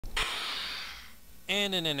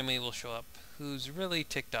and an enemy will show up who's really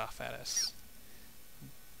ticked off at us.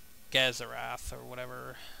 Gazarath or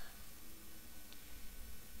whatever.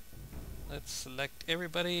 Let's select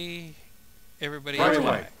everybody. Everybody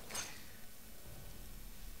attack.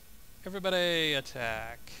 Everybody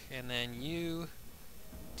attack. And then you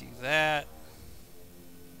do that.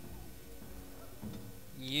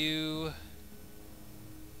 You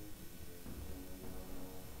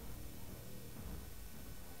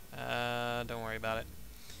don't worry about it.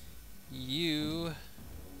 You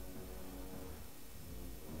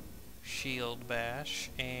shield bash,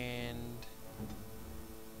 and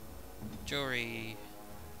Jory,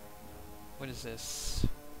 what is this?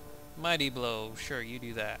 Mighty blow. Sure, you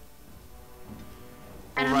do that.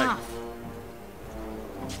 All right.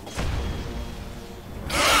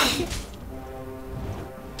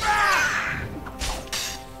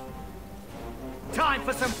 Time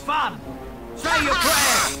for some fun! Say your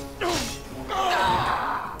prayers!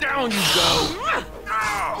 Down you go!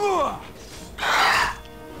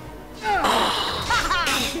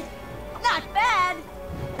 Not bad!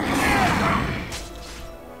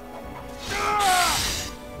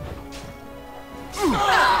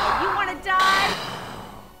 You wanna die?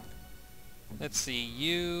 Let's see,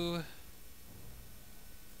 you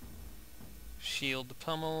shield the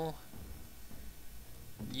pummel.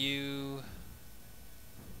 You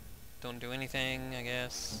don't do anything, I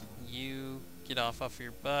guess. You get off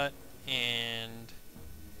your butt and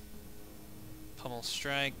pummel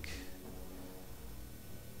strike.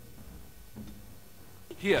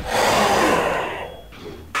 Here.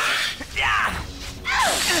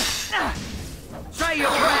 Say your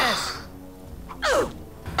prayers!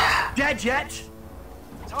 Dead yet?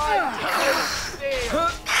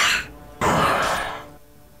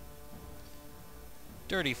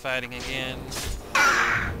 Dirty fighting again.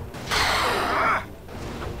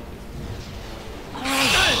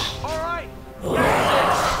 Alright!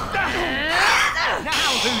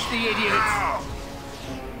 Now who's the idiot?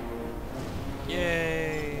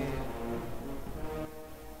 Yay!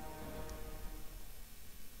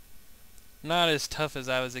 Not as tough as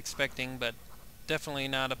I was expecting, but definitely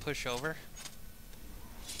not a pushover.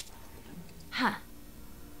 Huh.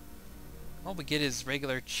 All we get is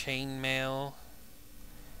regular chainmail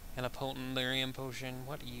and a potent lyrium potion.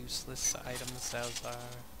 What useless items those are.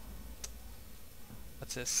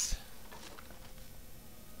 What's this?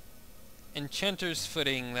 Enchanter's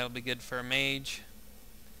Footing. That'll be good for a mage.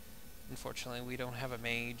 Unfortunately, we don't have a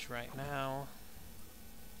mage right now.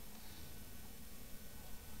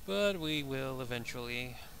 But we will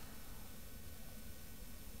eventually.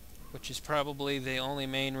 Which is probably the only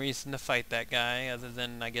main reason to fight that guy, other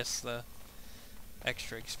than, I guess, the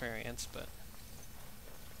extra experience, but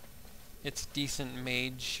it's a decent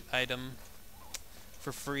mage item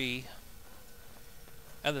for free,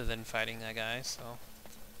 other than fighting that guy, so.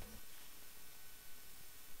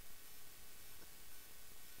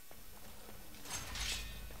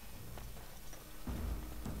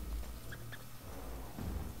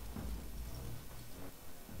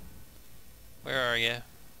 Where are you?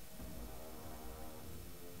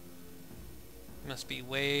 Must be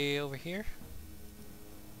way over here.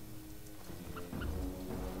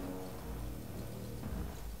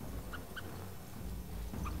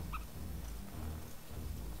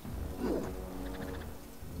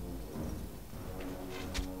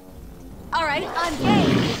 All right, I'm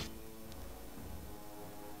game.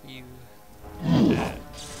 You.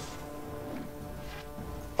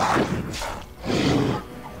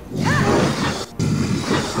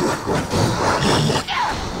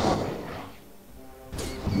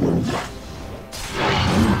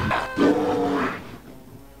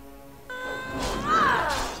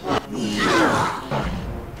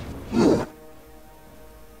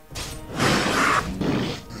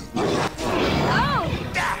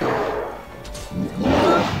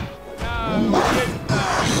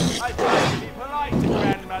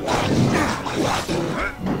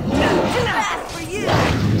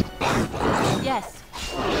 Yes.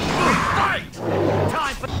 Fight!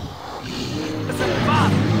 Time for some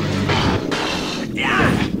fun!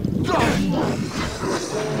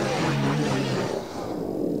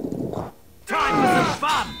 Time for some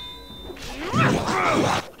fun!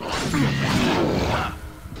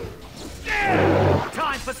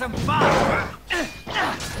 Time for some fun!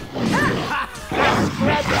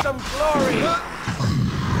 Grab some glory!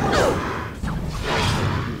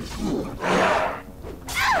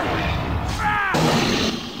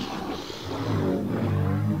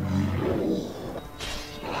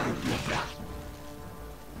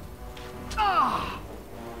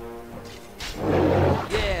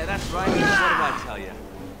 Yeah, that's right. What did I tell you?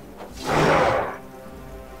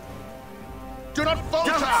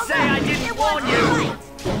 warn you!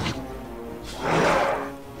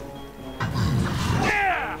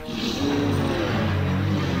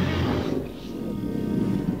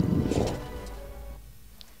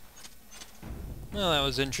 Well, that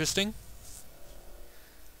was interesting.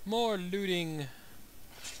 More looting.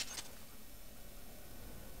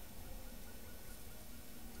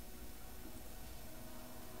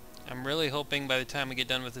 I'm really hoping by the time we get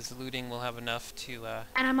done with this looting, we'll have enough to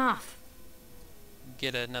And I'm off.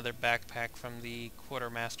 get another backpack from the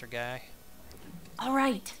quartermaster guy. All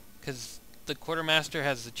right. Because the quartermaster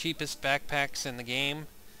has the cheapest backpacks in the game,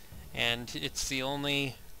 and it's the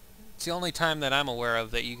only time that I'm aware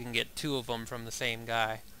of that you can get 2 of them from the same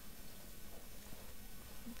guy.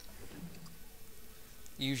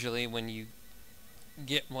 Usually when you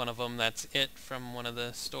get one of them, that's it from one of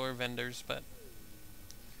the store vendors, but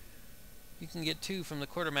you can get 2 from the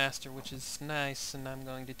quartermaster, which is nice, and I'm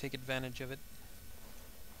going to take advantage of it.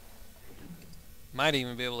 Might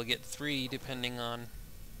even be able to get 3 depending on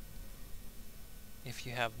if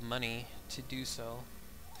you have money to do so.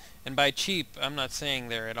 And by cheap, I'm not saying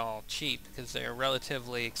they're at all cheap, because they're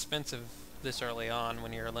relatively expensive this early on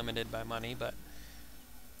when you're limited by money, but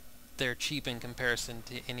they're cheap in comparison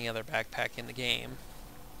to any other backpack in the game.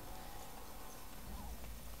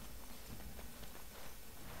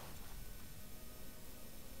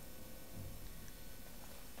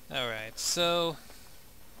 Alright, so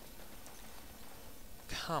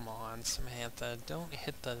come on, Samantha, don't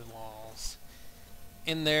hit the walls.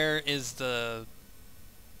 In there is the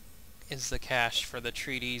cache for the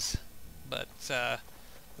treaties, but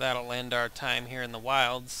that'll end our time here in the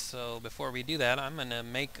wilds. So before we do that, I'm gonna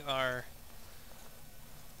make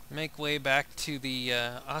way back to the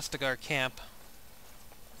Ostagar camp,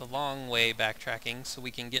 the long way backtracking, so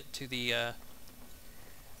we can get to the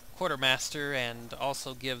quartermaster and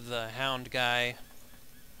also give the hound guy,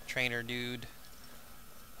 trainer dude,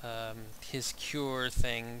 his cure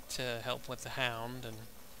thing to help with the hound, and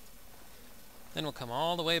then we'll come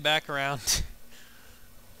all the way back around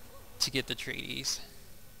to get the treaties.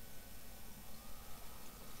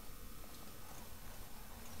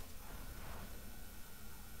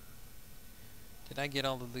 Did I get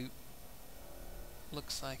all the loot?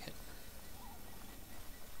 Looks like it.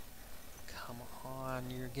 Come on,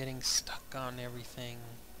 you're getting stuck on everything.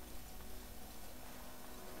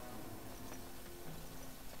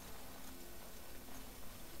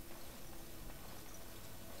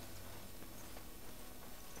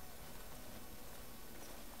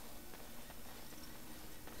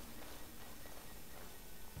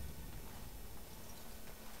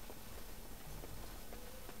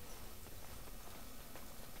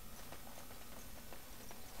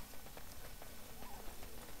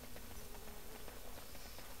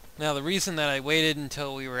 Now the reason that I waited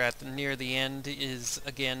until we were at near the end is,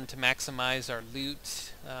 again, to maximize our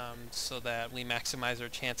loot, so that we maximize our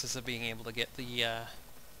chances of being able to get the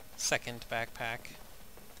second backpack.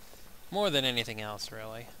 More than anything else,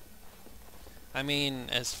 really. I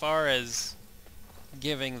mean, as far as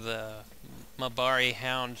giving the Mabari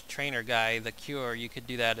Hound trainer guy the cure, you could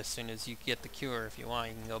do that as soon as you get the cure if you want.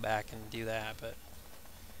 You can go back and do that, but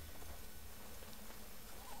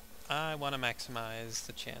I want to maximize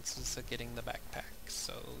the chances of getting the backpack,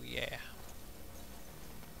 so yeah.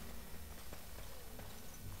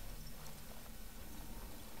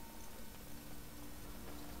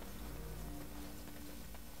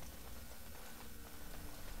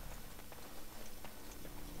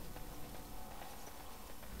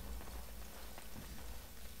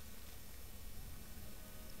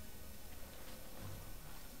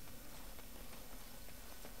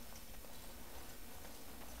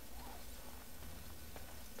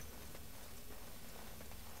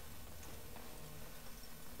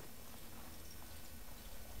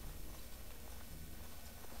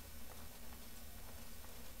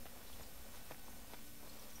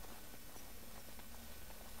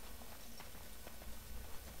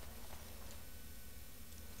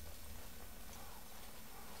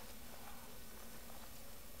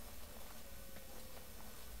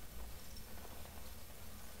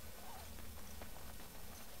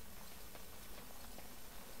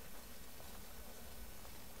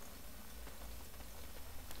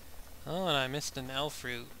 Oh, and I missed an elf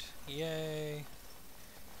root. Yay.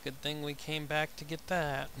 Good thing we came back to get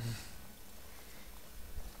that.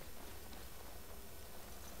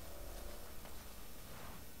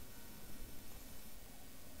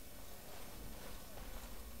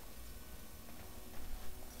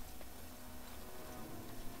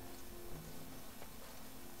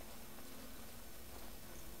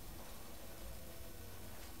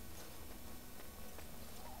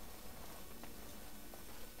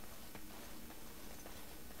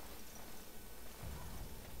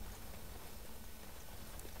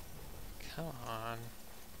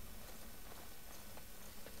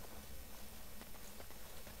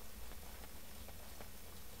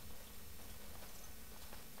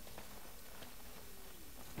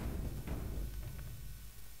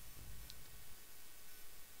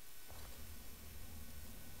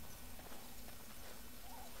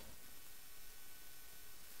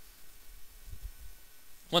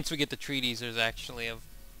 Once we get the treaties, there's actually a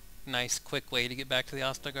nice, quick way to get back to the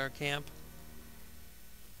Ostagar camp.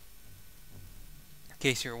 In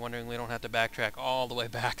case you were wondering, we don't have to backtrack all the way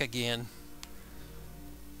back again.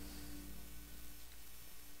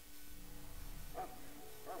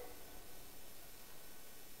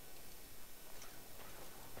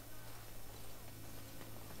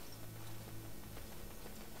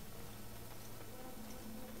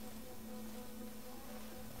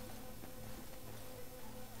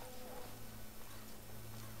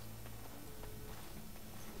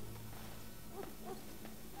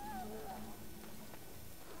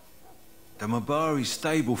 The Mabari's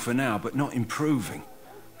stable for now, but not improving.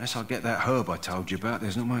 Unless I get that herb I told you about,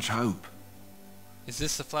 there's not much hope. Is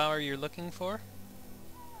this the flower you're looking for?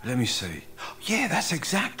 Let me see. Yeah, that's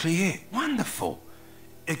exactly it. Wonderful.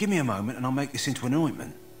 Give me a moment and I'll make this into an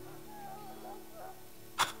ointment.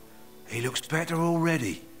 He looks better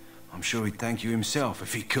already. I'm sure he'd thank you himself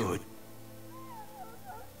if he could.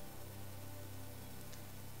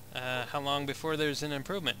 How long before there's an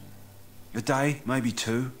improvement? A day, maybe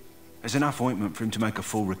two. There's enough ointment for him to make a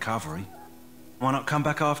full recovery. Why not come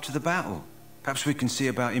back after the battle? Perhaps we can see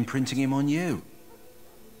about imprinting him on you.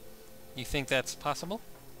 You think that's possible?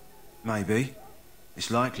 Maybe. It's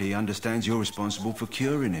likely he understands you're responsible for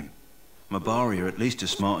curing him. Mabari are at least as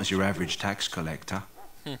smart as your average tax collector.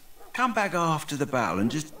 Come back after the battle and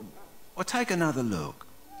just... or take another look.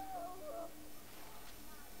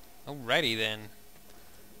 Alrighty then.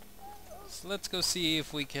 So let's go see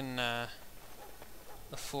if we can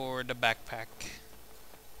afford a backpack.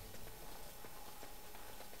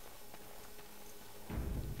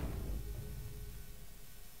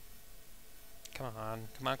 Come on,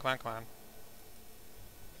 come on, come on, come on.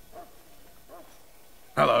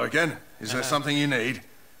 Hello again. Is there something you need?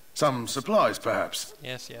 Some supplies, perhaps?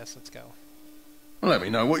 Yes, yes, let's go. Well, let me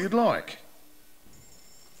know what you'd like.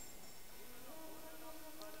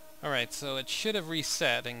 Alright, so it should have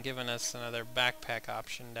reset and given us another backpack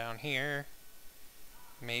option down here.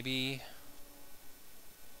 Maybe.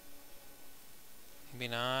 Maybe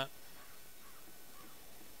not.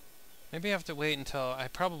 Maybe I have to wait until... I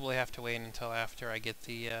probably have to wait until after I get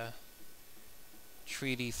the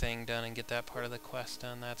treaty thing done and get that part of the quest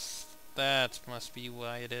done. That must be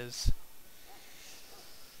why it is.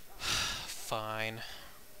 Fine.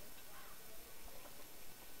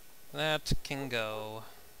 That can go.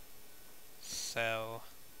 So...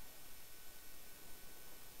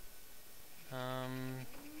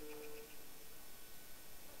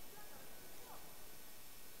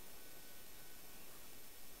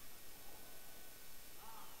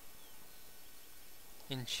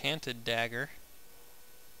 Enchanted dagger.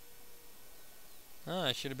 Oh,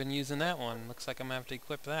 I should have been using that one. Looks like I'm gonna have to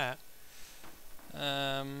equip that.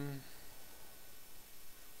 That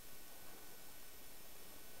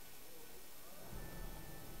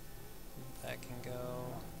can go.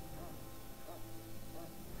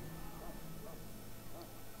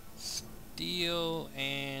 Steel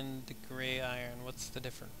and gray iron. What's the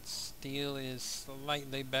difference? Steel is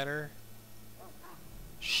slightly better.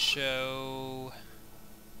 So...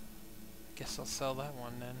 guess I'll sell that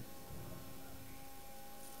one then.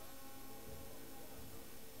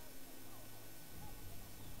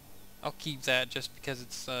 I'll keep that just because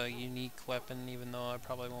it's a unique weapon, even though I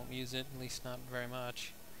probably won't use it, at least not very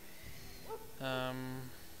much.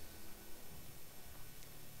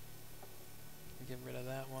 Get rid of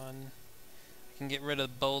that one. I can get rid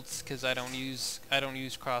of bolts because I don't use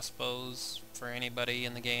crossbows for anybody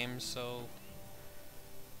in the game, so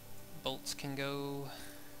bolts can go.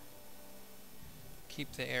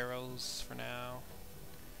 Keep the arrows for now.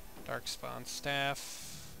 Darkspawn staff.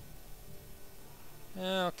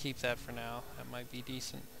 I'll keep that for now. That might be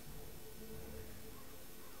decent.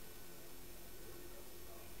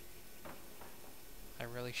 I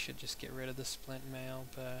really should just get rid of the splint mail,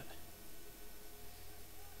 but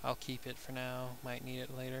I'll keep it for now. Might need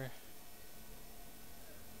it later.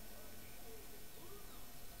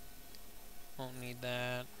 Won't need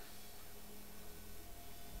that.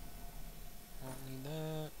 Won't need that.